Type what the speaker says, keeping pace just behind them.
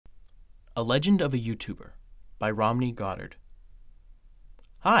A Legend of a YouTuber by Romney Goddard.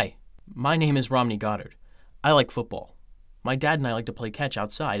 Hi, my name is Romney Goddard. I like football. My dad and I like to play catch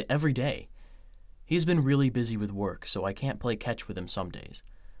outside every day. He's been really busy with work, so I can't play catch with him some days.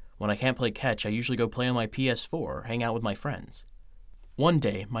 When I can't play catch, I usually go play on my PS4 or hang out with my friends. One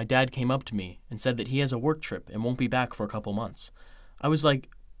day, my dad came up to me and said that he has a work trip and won't be back for a couple months. I was like,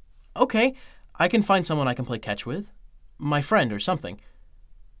 okay, I can find someone I can play catch with. My friend or something.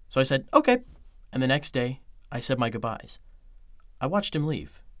 So I said, okay, and the next day, I said my goodbyes. I watched him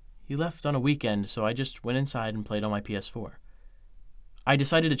leave. He left on a weekend, so I just went inside and played on my PS4. I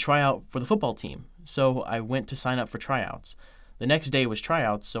decided to try out for the football team, so I went to sign up for tryouts. The next day was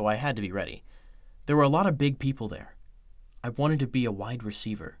tryouts, so I had to be ready. There were a lot of big people there. I wanted to be a wide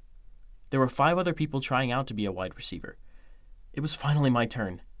receiver. There were 5 other people trying out to be a wide receiver. It was finally my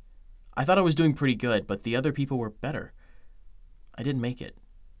turn. I thought I was doing pretty good, but the other people were better. I didn't make it.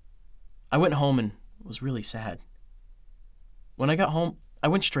 I went home and was really sad. When I got home, I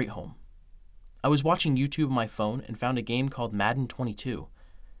went straight home. I was watching YouTube on my phone and found a game called Madden 22.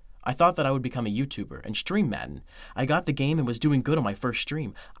 I thought that I would become a YouTuber and stream Madden. I got the game and was doing good on my first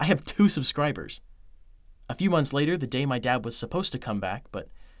stream. I have 2 subscribers. A few months later, the day my dad was supposed to come back, but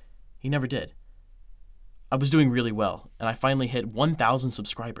he never did. I was doing really well, and I finally hit 1,000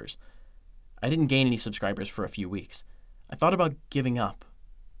 subscribers. I didn't gain any subscribers for a few weeks. I thought about giving up.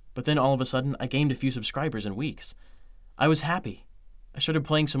 But then all of a sudden, I gained a few subscribers in weeks. I was happy. I started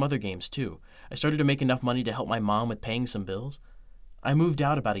playing some other games too. I started to make enough money to help my mom with paying some bills. I moved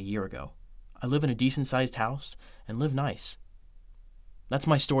out about a year ago. I live in a decent-sized house and live nice. That's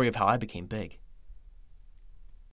my story of how I became big.